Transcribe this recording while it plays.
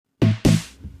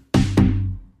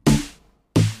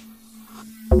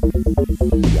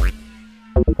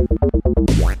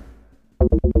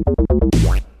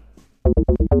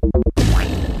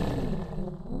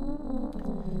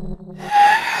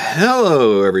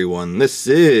Hello everyone, this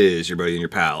is your buddy and your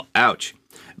pal, Ouch.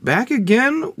 Back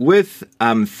again with,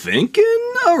 I'm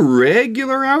thinking, a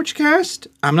regular Aewchcast?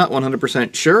 I'm not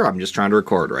 100% sure, I'm just trying to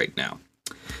record right now.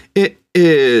 It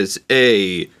is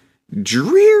a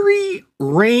dreary,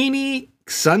 rainy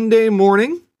Sunday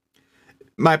morning.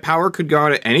 My power could go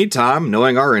out at any time,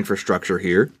 knowing our infrastructure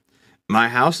here. My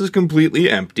house is completely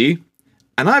empty,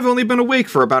 and I've only been awake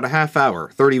for about a half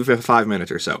hour, 35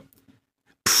 minutes or so.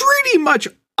 Pretty much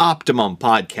optimum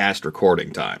podcast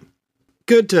recording time.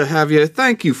 Good to have you.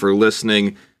 Thank you for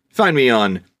listening. Find me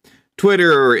on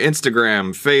Twitter,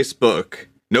 Instagram, Facebook.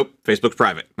 Nope, Facebook's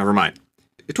private. Never mind.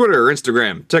 Twitter,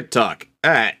 Instagram, TikTok,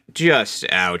 at Just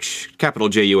Ouch, capital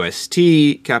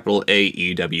J-U-S-T, capital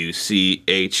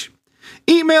A-E-W-C-H.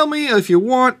 Email me if you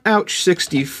want,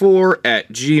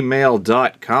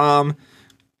 ouch64@gmail.com.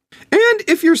 And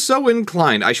if you're so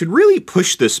inclined, I should really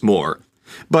push this more,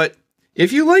 but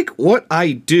if you like what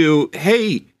I do,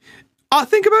 hey,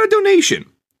 think about a donation.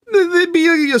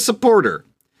 Be a supporter.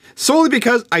 Solely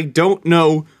because I don't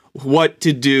know what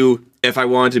to do if I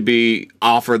want to be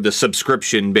offered the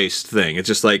subscription-based thing. It's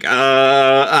just like,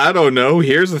 I don't know,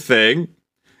 here's the thing.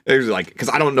 It's like, because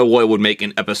I don't know what would make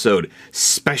an episode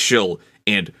special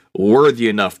and worthy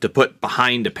enough to put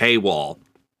behind a paywall.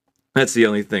 That's the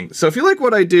only thing. So if you like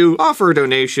what I do, offer a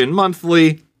donation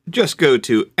monthly. Just go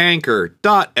to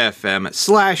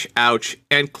anchor.fm/ouch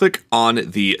and click on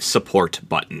the support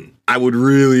button. I would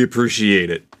really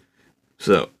appreciate it.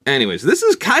 So, anyways, this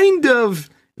is kind of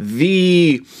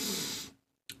the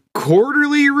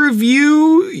quarterly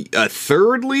review, a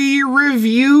thirdly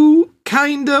review,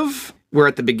 kind of. We're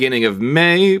at the beginning of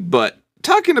May, but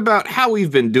talking about how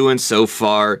we've been doing so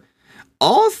far.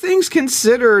 All things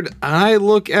considered, I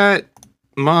look at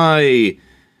my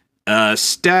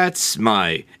stats,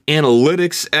 my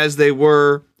analytics as they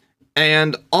were,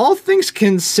 and all things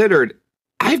considered,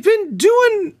 I've been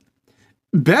doing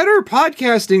better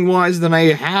podcasting-wise than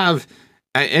I have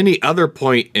at any other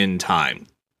point in time.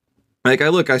 Like,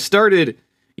 I started,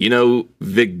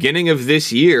 beginning of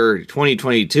this year,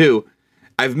 2022,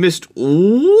 I've missed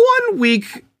 1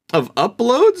 week of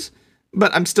uploads,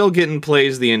 but I'm still getting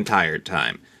plays the entire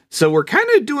time. So we're kind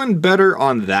of doing better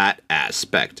on that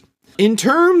aspect. In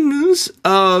terms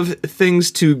of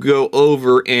things to go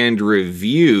over and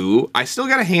review, I still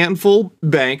got a handful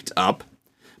banked up,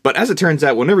 but as it turns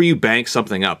out, whenever you bank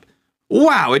something up,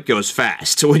 wow, it goes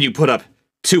fast when you put up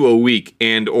 2 a week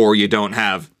and or you don't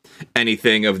have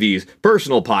anything of these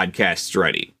personal podcasts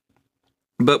ready.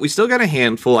 But we still got a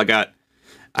handful. I got,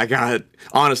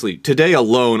 honestly, today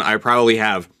alone, I probably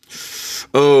have,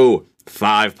 5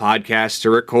 podcasts to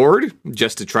record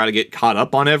just to try to get caught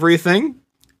up on everything.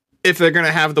 If they're going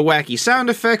to have the wacky sound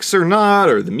effects or not,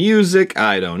 or the music,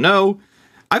 I don't know.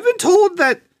 I've been told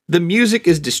that the music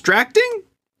is distracting,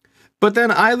 but then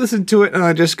I listen to it and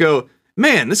I just go,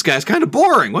 man, this guy's kind of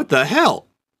boring. What the hell?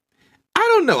 I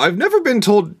don't know. I've never been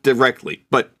told directly,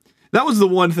 but that was the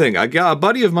one thing. I got a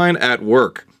buddy of mine at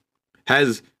work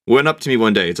went up to me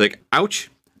one day. It's like, ouch,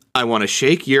 I want to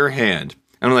shake your hand.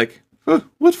 And I'm like,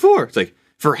 what for? It's like,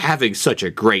 for having such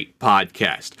a great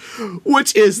podcast,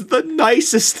 which is the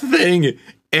nicest thing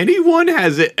anyone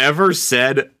has ever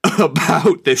said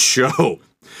about this show,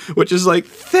 which is like,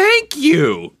 thank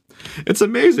you. It's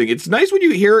amazing. It's nice when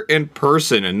you hear it in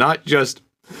person and not just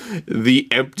the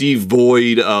empty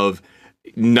void of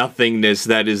nothingness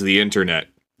that is the internet.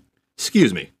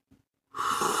 Excuse me.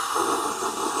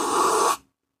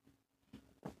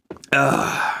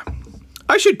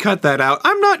 I should cut that out.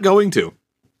 I'm not going to.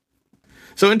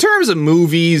 So in terms of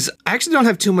movies, I actually don't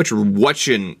have too much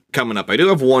watching coming up. I do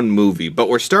have one movie, but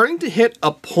we're starting to hit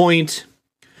a point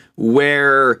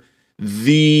where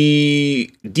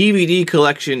the DVD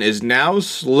collection is now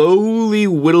slowly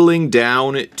whittling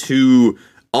down to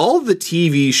all the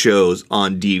TV shows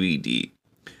on DVD,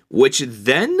 which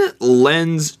then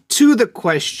lends to the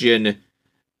question,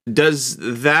 does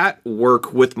that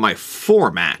work with my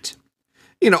format?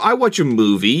 I watch a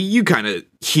movie, you kind of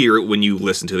hear it when you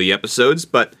listen to the episodes,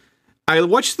 but I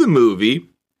watch the movie,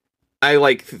 I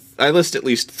list at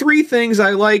least 3 things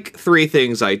I like, 3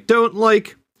 things I don't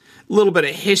like, a little bit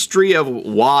of history of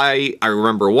why I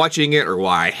remember watching it or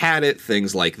why I had it,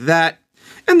 things like that,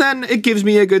 and then it gives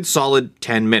me a good solid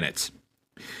 10 minutes.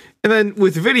 And then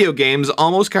with video games,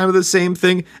 almost kind of the same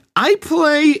thing. I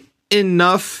play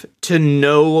enough to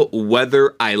know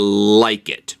whether I like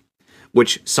it,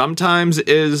 which sometimes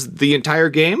is the entire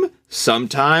game,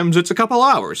 sometimes it's a couple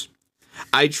hours.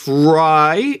 I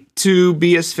try to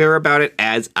be as fair about it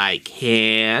as I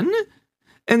can.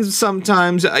 And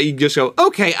sometimes I just go,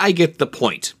 okay, I get the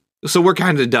point. So we're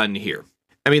kind of done here.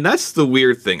 I mean, that's the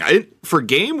weird thing. For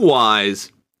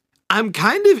game-wise, I'm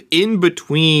kind of in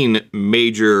between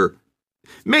major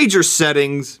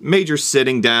settings, major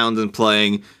sitting downs and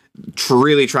playing,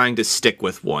 really trying to stick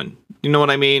with one. You know what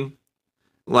I mean?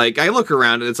 Like, I look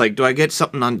around and it's like, do I get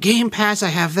something on Game Pass I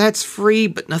have that's free,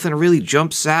 but nothing really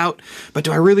jumps out? But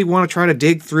do I really want to try to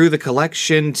dig through the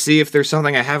collection, see if there's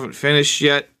something I haven't finished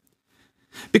yet?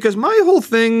 Because my whole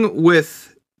thing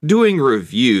with doing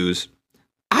reviews,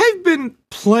 I've been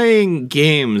playing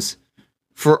games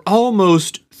for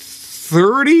almost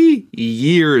 30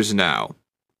 years now.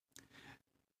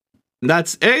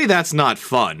 That's not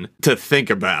fun to think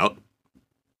about.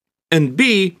 And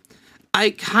B,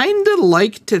 I kind of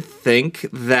like to think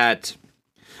that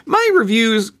my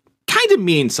reviews kind of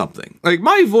mean something. Like,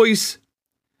 my voice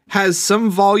has some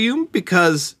volume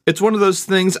because it's one of those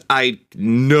things I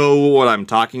know what I'm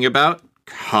talking about.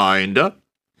 Kinda.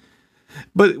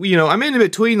 But, you know, I'm in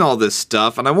between all this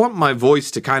stuff, and I want my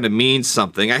voice to kind of mean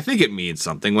something. I think it means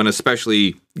something when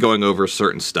especially going over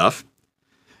certain stuff.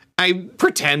 I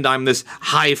pretend I'm this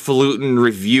highfalutin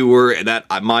reviewer, that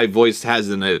my voice has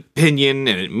an opinion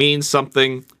and it means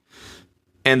something.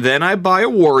 And then I buy a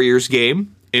Warriors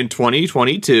game in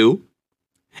 2022,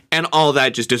 and all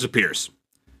that just disappears.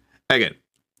 Again,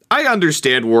 I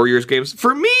understand Warriors games.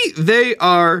 For me, they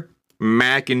are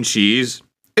mac and cheese.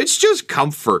 It's just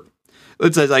comfort.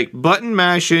 It's like button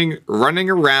mashing, running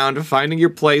around, finding your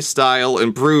play style,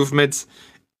 improvements.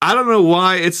 I don't know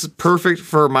why it's perfect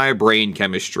for my brain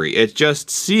chemistry. It just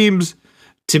seems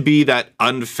to be that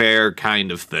unfair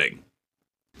kind of thing.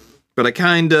 But I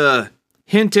kind of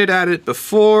hinted at it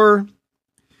before.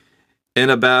 In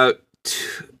about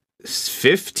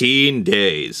 15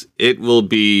 days, it will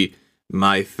be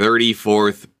my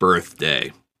 34th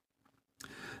birthday.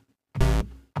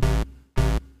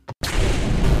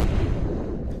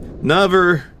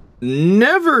 Never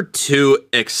too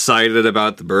excited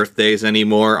about the birthdays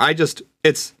anymore.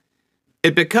 It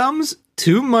becomes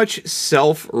too much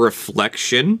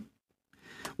self-reflection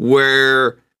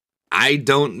where I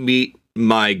don't meet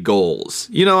my goals.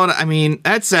 You know what I mean?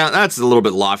 That's a little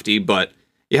bit lofty, but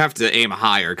you have to aim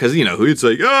higher because, you know, it's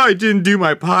like, oh, I didn't do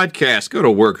my podcast. Go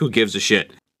to work. Who gives a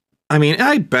shit? I mean,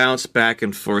 I bounce back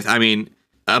and forth. I mean,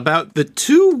 about the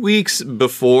 2 weeks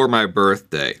before my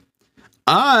birthday,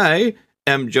 I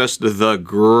am just the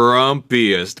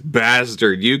grumpiest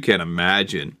bastard you can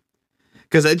imagine.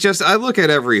 Because I look at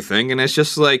everything and it's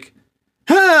just like,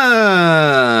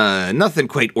 nothing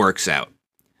quite works out.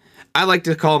 I like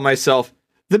to call myself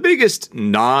the biggest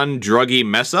non-druggy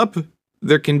mess up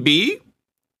there can be.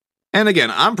 And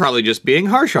again, I'm probably just being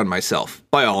harsh on myself,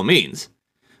 by all means.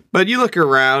 But you look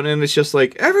around and it's just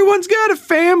like, everyone's got a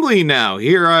family now.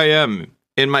 Here I am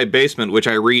in my basement, which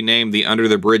I renamed the Under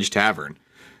the Bridge Tavern.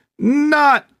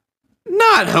 Not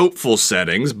hopeful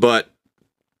settings, but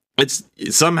it's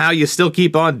somehow you still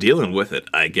keep on dealing with it,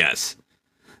 I guess.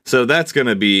 So that's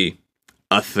gonna be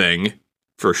a thing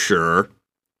for sure.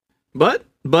 But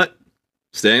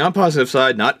staying on positive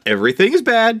side, not everything is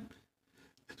bad.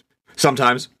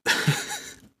 Sometimes.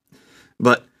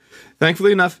 But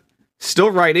thankfully enough,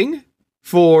 still writing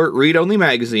for Read Only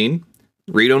Magazine,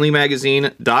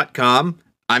 readonlymagazine.com.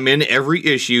 I'm in every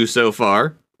issue so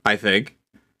far, I think.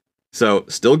 So,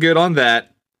 still good on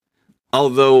that.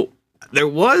 Although, there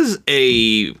was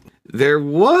a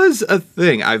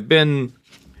thing. I've been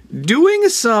doing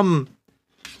some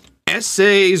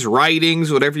essays,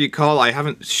 writings, whatever you call. I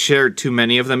haven't shared too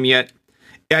many of them yet.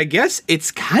 I guess it's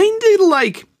kind of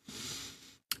like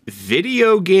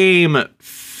video game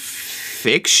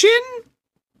fiction?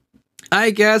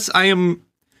 I guess I am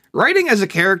writing as a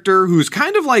character who's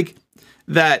kind of like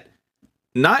that.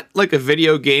 Not like a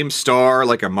video game star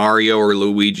like a Mario or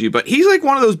Luigi, but he's like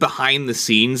one of those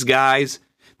behind-the-scenes guys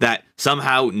that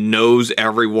somehow knows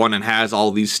everyone and has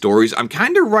all these stories. I'm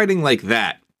kind of writing like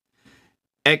that.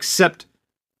 Except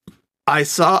I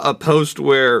saw a post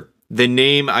where the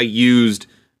name I used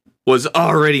was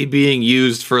already being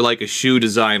used for like a shoe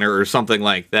designer or something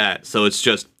like that. So it's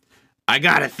just, I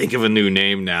gotta think of a new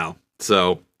name now.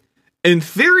 So, in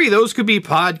theory, those could be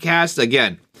podcasts.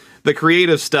 Again, the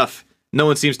creative stuff no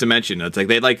one seems to mention. It's like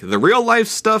they like the real life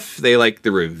stuff, they like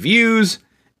the reviews,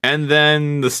 and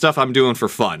then the stuff I'm doing for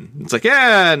fun. It's like,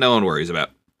 yeah, no one worries about.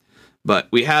 But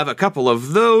we have a couple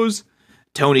of those.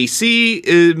 Tony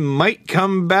C might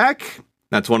come back.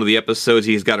 That's one of the episodes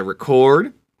he's got to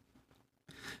record.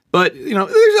 But, you know,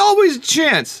 there's always a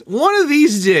chance. One of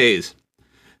these days,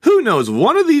 who knows,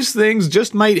 one of these things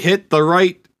just might hit the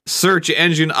right search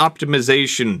engine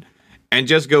optimization and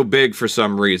just go big for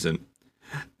some reason.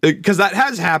 Because that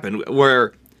has happened,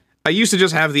 where I used to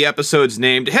just have the episodes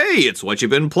named, hey, it's what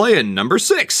you've been playing, number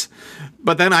 6.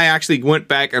 But then I actually went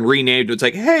back and renamed it. It's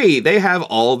like, hey, they have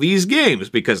all these games,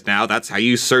 because now that's how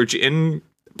you search in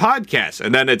podcasts.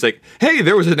 And then it's like, hey,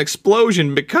 there was an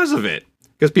explosion because of it,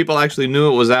 because people actually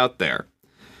knew it was out there.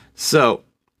 So,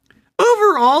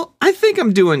 overall, I think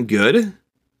I'm doing good,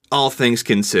 all things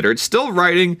considered. Still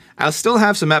writing. I'll still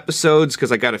have some episodes,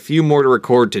 because I got a few more to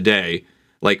record today,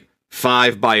 like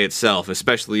 5 by itself,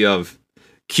 especially of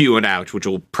Q and Ouch, which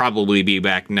will probably be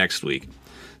back next week.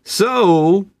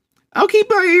 So, I'll keep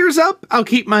my ears up. I'll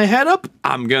keep my head up.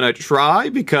 I'm gonna try,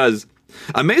 because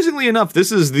amazingly enough,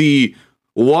 this is the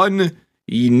one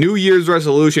New Year's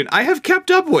resolution I have kept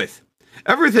up with.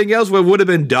 Everything else would have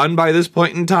been done by this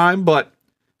point in time, but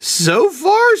so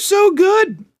far, so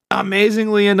good.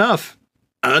 Amazingly enough.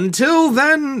 Until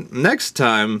then, next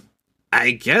time,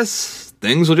 I guess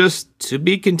things will just to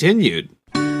be continued.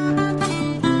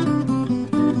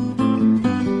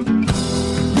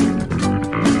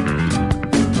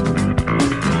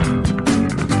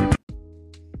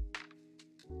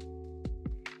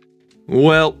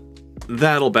 Well,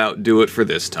 that'll about do it for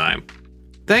this time.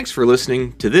 Thanks for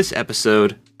listening to this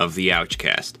episode of the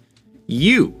Aewchcast.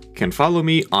 You can follow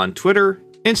me on Twitter,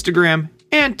 Instagram,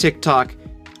 and TikTok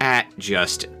at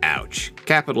JustOuch.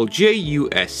 Capital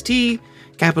J-U-S-T,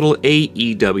 capital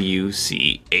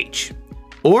A-E-W-C-H.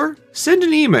 Or send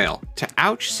an email to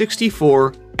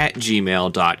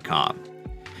ouch64@gmail.com.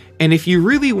 And if you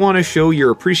really want to show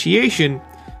your appreciation,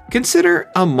 consider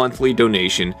a monthly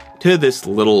donation to this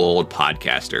little old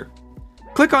podcaster.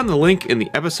 Click on the link in the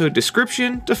episode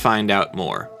description to find out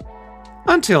more.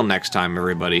 Until next time,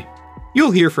 everybody,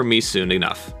 you'll hear from me soon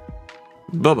enough.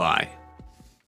 Bye-bye.